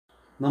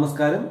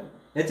നമസ്കാരം.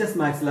 HS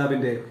maths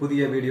ലാബിന്റെ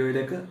പുതിയ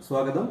വീഡിയോയിലേക്ക്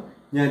സ്വാഗതം.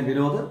 ഞാൻ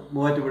Vinod,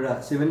 Muvattupuzha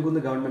Sivankunnu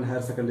government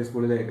higher secondary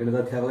സ്കൂളിലെ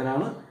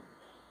ഗണിതാധ്യാപകനാണ്.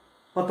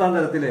 10ാം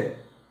തരത്തിലെ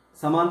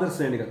സമാന്തര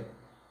ശ്രേണികൾ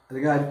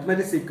അല്ലെങ്കിൽ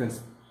അരിത്മെറ്റിക്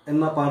സീക്വൻസ്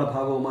എന്ന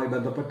പാഠഭാഗവുമായി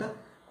ബന്ധപ്പെട്ട്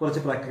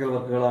കുറച്ച് പ്രാക്ടിക്കൽ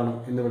വർക്കുകളാണ്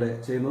ഇന്നിവിടെ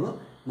ചെയ്യുന്നത്.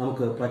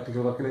 നമുക്ക്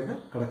പ്രാക്ടിക്കൽ വർക്കിലേക്ക്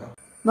കടക്കാം.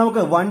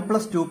 നമുക്ക് 1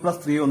 + 2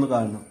 + 3 ഒന്ന്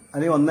കാണണം,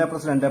 അല്ലെങ്കിൽ 1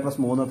 + 2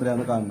 + 3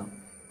 എത്രയാണെന്ന് കാണണം.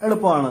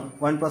 എളുപ്പമാണ്.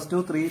 1 +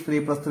 2 3,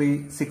 3 + 3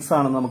 6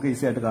 ആണെന്ന് നമുക്ക്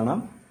ഈസി ആയിട്ട്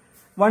കാണാം.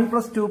 1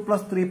 + 2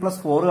 + 3 +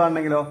 4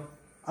 കാണണമെങ്കിലോ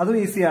അതും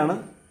ഈസിയാണ്.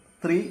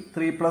 3,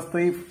 3 +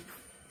 3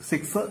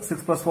 6,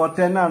 6 + 4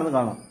 10 ആണെന്ന്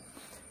കാണാം.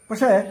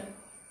 പക്ഷേ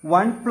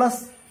 1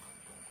 +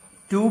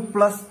 2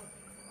 +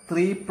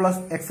 3 +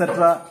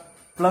 എക്സെട്ര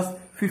 +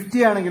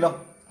 50 ആണെങ്കിലോ,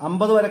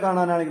 50 വരെ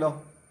കാണാനാണെങ്കിലോ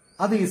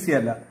അത്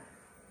ഈസിയല്ല.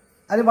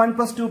 അത് 1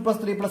 + 2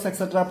 + 3 +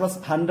 എക്സെട്ര +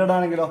 100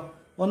 ആണെങ്കിലോ,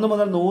 1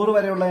 മുതൽ 100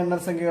 വരെയുള്ള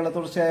എണ്ണസംഖ്യകൾ,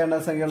 തുടർച്ചയായ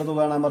എണ്ണസംഖ്യകൾ തുക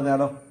കാണാൻ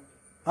പറഞ്ഞാലോ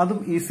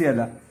അതും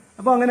ഈസിയല്ല.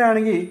 അപ്പോൾ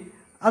അങ്ങനെയാണെങ്കിൽ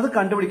അത്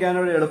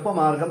കണ്ടുപിടിക്കാനുള്ള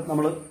എളുപ്പമാർഗം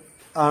നമ്മൾ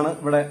ആണ്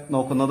ഇവിടെ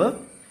നോക്കുന്നത്.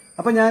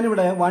 അപ്പം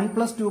ഞാനിവിടെ 1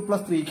 + 2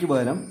 + 3ക്ക്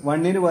പകരം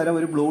 1ന് പകരം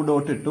ഒരു ബ്ലൂ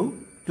ഡോട്ട് ഇട്ടു,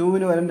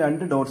 2ന് പകരം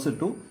 2 ഡോട്ട്സ്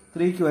ഇട്ടു,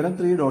 3ക്ക് പകരം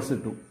 3 ഡോട്ട്സ്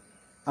ഇട്ടു.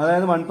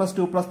 അതായത് 1 +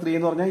 2 + 3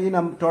 എന്ന് പറഞ്ഞാൽ ഈ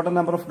ടോട്ടൽ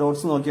നമ്പർ ഓഫ്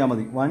ഡോട്ട്സ് നോക്കിയാൽ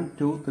മതി. 1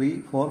 2 3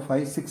 4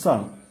 5 6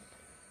 ആണ്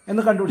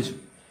എന്ന് കണ്ടുപിടിച്ചു.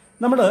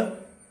 നമ്മൾ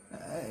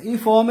ഈ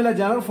ഫോർമുല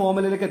ജനറൽ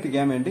ഫോർമുലയിലേക്ക്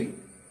എത്തിക്കാൻ വേണ്ടി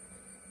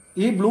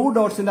ഈ ബ്ലൂ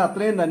ഡോട്ട്സിന്റെ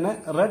അത്രയും തന്നെ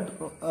റെഡ്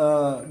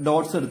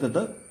ഡോട്ട്സ്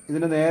എടുത്തിട്ട്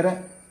ഇതിന് നേരെ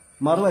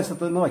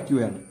മറുവശത്ത് നിന്ന്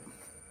വയ്ക്കുകയാണ്.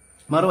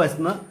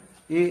 മറുവശത്ത് നിന്ന്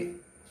ഈ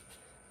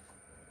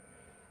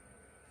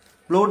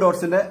ബ്ലൂ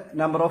ഡോട്ട്സിന്റെ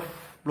നമ്പർ ഓഫ്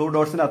ബ്ലൂ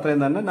ഡോട്ട്സിന്റെ അത്രയും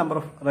തന്നെ നമ്പർ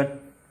ഓഫ് റെഡ്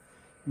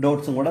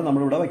ഡോട്ട്സും കൂടെ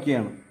നമ്മളിവിടെ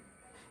വയ്ക്കുകയാണ്.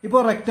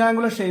 ഇപ്പോൾ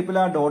റെക്ടാങ്കുലർ ഷേപ്പിൽ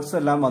ആ ഡോട്ട്സ്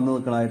എല്ലാം വന്ന്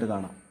നിൽക്കുന്നതായിട്ട്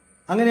കാണാം.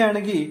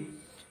 അങ്ങനെയാണെങ്കിൽ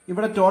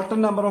ഇവിടെ ടോട്ടൽ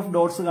നമ്പർ ഓഫ്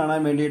ഡോട്ട്സ്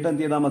കാണാൻ വേണ്ടിയിട്ട്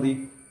എന്ത് ചെയ്താൽ മതി?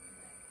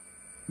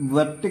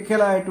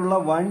 വെർട്ടിക്കലായിട്ടുള്ള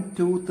 1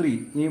 2 3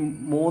 ഈ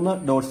 3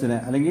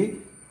 ഡോട്ട്സിനെ, അല്ലെങ്കിൽ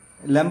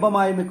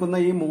ലംബമായി നിൽക്കുന്ന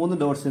ഈ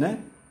 3 ഡോട്ട്സിനെ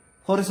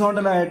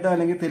ഹൊറിസോണ്ടലായിട്ട്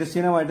അല്ലെങ്കിൽ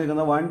തിരശ്ചീനമായിട്ട്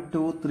നിൽക്കുന്ന 1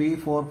 2 3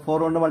 4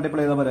 കൊണ്ട്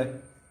മൾട്ടിപ്ലൈ ചെയ്ത പോലെ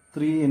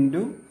 3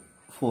 ×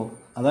 4.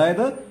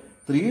 അതായത്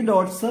 3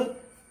 ഡോട്ട്സ്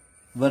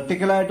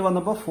വെർട്ടിക്കലായിട്ട്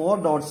വന്നപ്പോൾ 4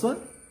 ഡോട്ട്സ്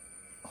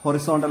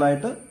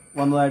ഹൊറിസോണ്ടലായിട്ട്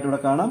വന്നതായിട്ട് ഇവിടെ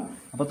കാണാം.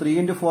 അപ്പോൾ 3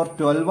 × 4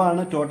 12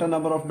 ആണ് ടോട്ടൽ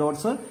നമ്പർ ഓഫ്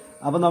ഡോട്ട്സ്.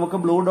 അപ്പോൾ നമുക്ക്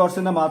ബ്ലൂ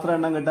ഡോട്ട്സിന്റെ മാത്രം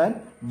എണ്ണം കിട്ടാൻ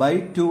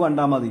 /2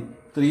 കണ്ടാൽ മതി.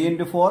 3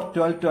 × 4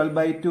 12,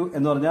 12/2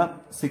 എന്ന് പറഞ്ഞാൽ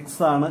 6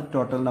 ആണ്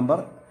ടോട്ടൽ നമ്പർ,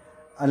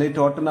 അല്ലെങ്കിൽ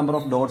ടോട്ടൽ നമ്പർ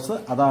ഓഫ് ഡോട്ട്സ്.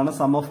 അതാണ്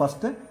some of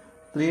first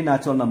 3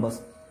 natural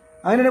numbers.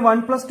 അങ്ങനെ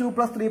 1 + 2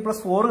 + 3 +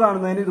 4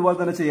 കാണുന്നതിന് ഇതുപോലെ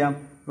തന്നെ ചെയ്യാം.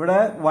 ഇവിടെ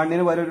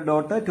 1ന് പകരം ഒരു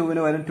ഡോട്ട്,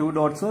 2ന് പകരം 2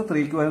 ഡോട്ട്സ്,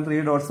 3ക്ക് പകരം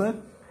 3 ഡോട്ട്സ്,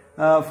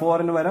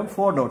 4ന് പകരം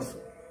 4 ഡോട്ട്സ്.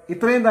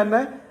 ഇത്രയും തന്നെ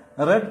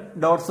റെഡ്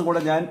ഡോട്ട്സും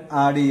കൂടെ ഞാൻ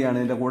ആഡ് ചെയ്യുകയാണ്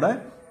ഇതിന്റെ കൂടെ.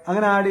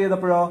 അങ്ങനെ ആഡ്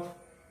ചെയ്തപ്പോഴോ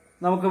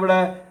നമുക്കിവിടെ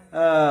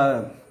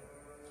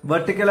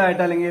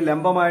വെർട്ടിക്കലായിട്ട് അല്ലെങ്കിൽ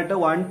ലംബമായിട്ട്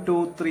 1 2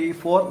 3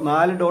 4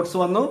 4 ഡോട്ട്സ്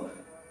വന്നു.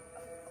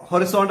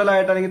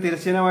 ഹൊറിസോണ്ടലായിട്ട് അല്ലെങ്കിൽ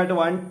തിരശ്ചീനമായിട്ട്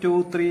 1 2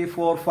 3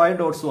 4 5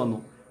 ഡോട്ട്സ് വന്നു.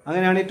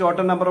 അങ്ങനെയാണ് ഈ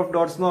ടോട്ടൽ നമ്പർ ഓഫ്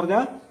ഡോട്ട്സ് എന്ന്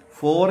പറഞ്ഞാൽ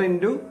 4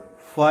 ×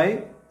 5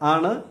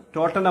 ആണ്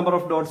ടോട്ടൽ നമ്പർ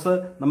ഓഫ് ഡോട്ട്സ്.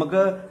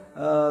 നമുക്ക്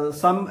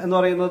സം എന്ന്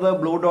പറയുന്നത്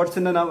ബ്ലൂ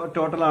ഡോട്ട്സിന്റെ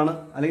ടോട്ടൽ ആണ്,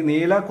 അല്ലെങ്കിൽ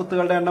നീല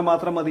കുത്തുകളുടെ എണ്ണം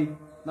മാത്രം മതി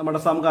നമ്മുടെ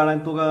സം കാണാൻ,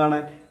 തുക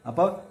കാണാൻ.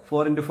 അപ്പോൾ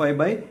 4 ×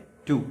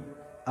 5/2,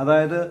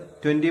 അതായത്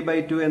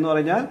 20/2 എന്ന്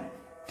പറഞ്ഞാൽ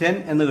 10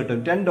 എന്ന്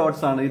കിട്ടും. 10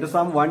 ഡോട്ട്സ് ആണ് ഇത്.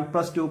 സം 1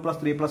 + 2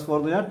 + 3 + 4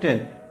 എന്ന് പറഞ്ഞാൽ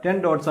 10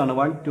 ഡോട്ട്സ് ആണ്.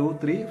 1 2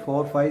 3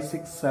 4 5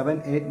 6 7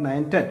 8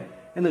 9 10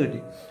 എന്ന് കിട്ടി.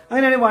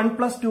 അങ്ങനെയാണെങ്കിൽ 1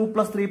 + 2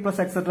 + 3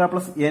 + എക്സെട്ര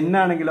 + n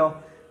ആണെങ്കിലോ,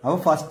 അപ്പോൾ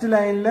ഫസ്റ്റ്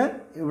ലൈനിൽ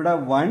ഇവിടെ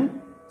 1,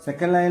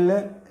 സെക്കൻഡ് ലൈനിൽ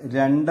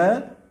 2,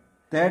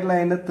 തേർഡ്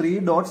ലൈനിൽ 3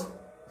 ഡോട്ട്സ്,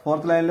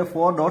 ഫോർത്ത് ലൈനിൽ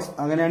 4 ഡോട്ട്സ്.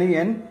 അങ്ങനെയാണെങ്കിൽ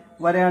n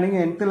വരെയാണെങ്കിൽ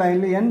nth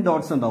ലൈനിൽ n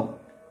ഡോട്ട്സ് ഉണ്ടാവും.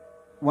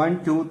 1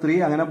 2 3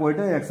 അങ്ങനെ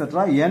പോയിട്ട് എക്സെട്ര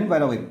n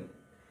വരെ വരും.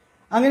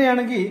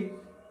 അങ്ങനെയാണെങ്കിൽ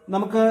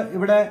നമുക്ക്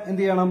ഇവിടെ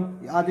എന്ത് ചെയ്യണം?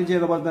 ആദ്യം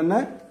ചെയ്ത പോലെ തന്നെ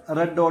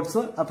റെഡ്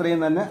ഡോട്ട്സ് അത്രയും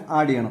തന്നെ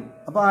ആഡ് ചെയ്യണം.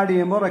 അപ്പോൾ ആഡ്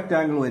ചെയ്യുമ്പോൾ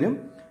റെക്ടാങ്കിൾ വരും.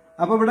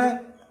 അപ്പോൾ ഇവിടെ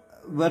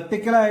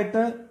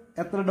വെർട്ടിക്കലായിട്ട്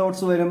എത്ര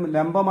ഡോട്ട്സ് വരും?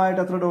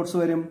 ലംബമായിട്ട് എത്ര ഡോട്ട്സ്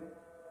വരും?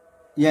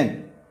 n.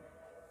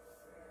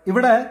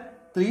 ഇവിടെ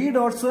 3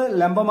 ഡോട്ട്സ്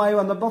ലംബമായി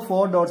വന്നപ്പോൾ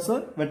 4 ഡോട്ട്സ്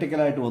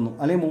വെർട്ടിക്കലായിട്ട് വന്നു,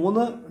 അല്ലെങ്കിൽ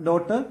 3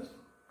 ഡോട്ട്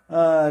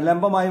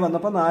ലംബമായി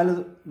വന്നപ്പോൾ 4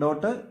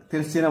 ഡോട്ട്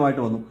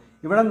തിരശ്ചീനമായിട്ട് വന്നു.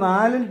 ഇവിടെ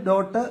 4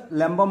 ഡോട്ട്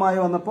ലംബമായി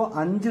വന്നപ്പോൾ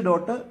 5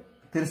 ഡോട്ട്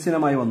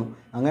തിരശ്ചീനമായി വന്നു.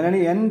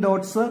 അങ്ങനെയാണ് n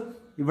ഡോട്ട്സ്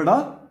ഇവിടെ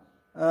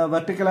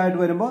വെർട്ടിക്കലായിട്ട്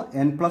വരുമ്പോൾ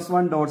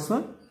n+1 ഡോട്ട്സ്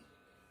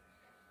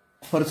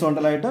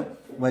ഹൊറിസോണ്ടലായിട്ട്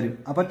വരും.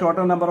 അപ്പോൾ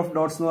ടോട്ടൽ നമ്പർ ഓഫ്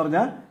ഡോട്ട്സ് എന്ന്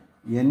പറഞ്ഞാൽ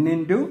n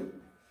 ×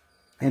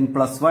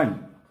 n+1.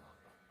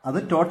 അത്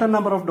ടോട്ടൽ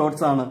നമ്പർ ഓഫ്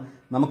ഡോട്ട്സ് ആണ്.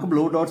 നമുക്ക്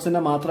ബ്ലൂ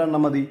ഡോട്ട്സിന്റെ മാത്രം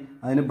എണ്ണം മതി,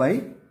 അതിന്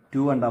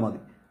 /2 കണ്ടാൽ മതി.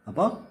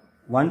 അപ്പോൾ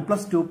 1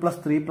 + 2 +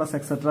 3 +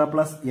 എക്സെട്ര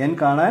 + n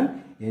കാണാൻ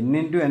n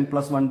 ×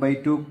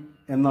 n+1/2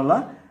 എന്നുള്ള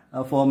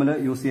ഫോർമുല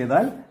യൂസ്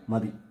ചെയ്താൽ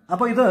മതി.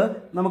 അപ്പോൾ ഇത്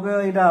നമുക്ക്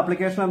ഇതിന്റെ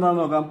ആപ്ലിക്കേഷൻ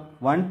എന്താണെന്ന് നോക്കാം.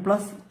 1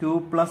 + 2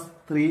 +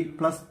 3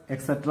 +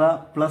 എക്സെട്ര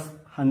 +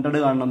 100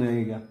 കാണണമെന്ന്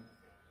ചോദിക്കുക.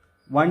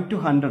 1 to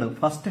 100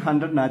 ഫസ്റ്റ്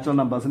 100 നാച്ചുറൽ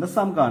നമ്പേഴ്സിന്റെ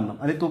സം കാണണം,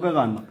 അല്ലെങ്കിൽ തുക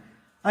കാണണം.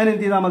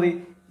 അതിനെന്ത് ചെയ്താൽ മതി?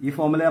 ഈ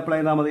ഫോർമുല അപ്ലൈ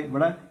ചെയ്താൽ മതി.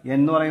 ഇവിടെ n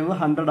എന്ന് പറയുന്നത്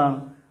 100 ആണ്.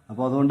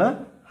 അപ്പോൾ അതുകൊണ്ട്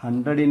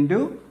 100 ×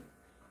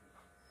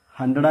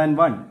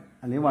 101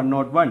 അല്ലെങ്കിൽ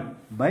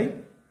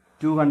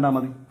 101/2 കണ്ടാൽ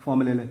മതി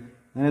ഫോർമുലയിൽ.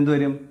 അങ്ങനെ എന്ത്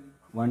വരും?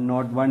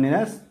 101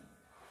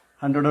 ×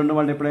 100 കൊണ്ട്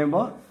മൾട്ടിപ്ലൈ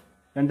ചെയ്യുമ്പോൾ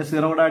 2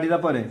 0 കൂടെ ആഡ്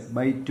ചെയ്താൽ പോരെ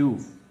ബൈ 2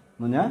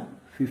 എന്ന് പറഞ്ഞാൽ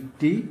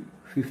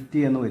 50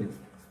 എന്ന് വരും.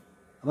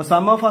 അപ്പോൾ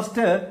some of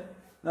first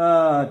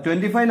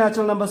 25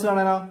 natural numbers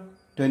കാണാനോ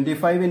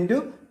 25 ഇൻറ്റു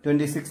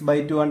 26 ബൈ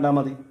 2 കണ്ടാൽ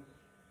മതി.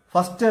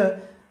 ഫസ്റ്റ്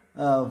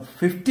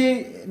 50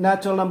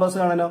 നാച്ചുറൽ നമ്പേഴ്സ്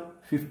കാണാനോ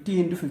 50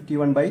 ഇൻറ്റു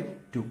 51 ബൈ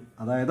 2.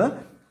 അതായത്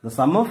the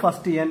sum of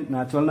first n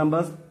natural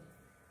numbers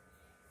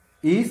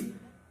is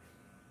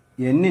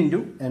n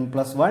into n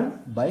plus 1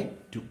 by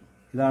 2.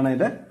 ഇതാണ്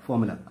അതിൻ്റെ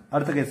ഫോർമുല.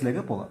 അടുത്ത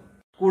കേസിലേക്ക് പോകാം.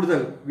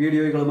 കൂടുതൽ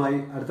വീഡിയോകളുമായി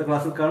അടുത്ത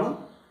ക്ലാസ്സിൽ കാണാം.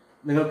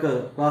 നിങ്ങൾക്ക്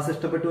ക്ലാസ്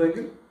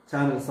ഇഷ്ടപ്പെട്ടുവെങ്കിൽ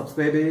ചാനൽ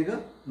സബ്സ്ക്രൈബ് ചെയ്യുക.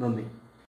 നന്ദി.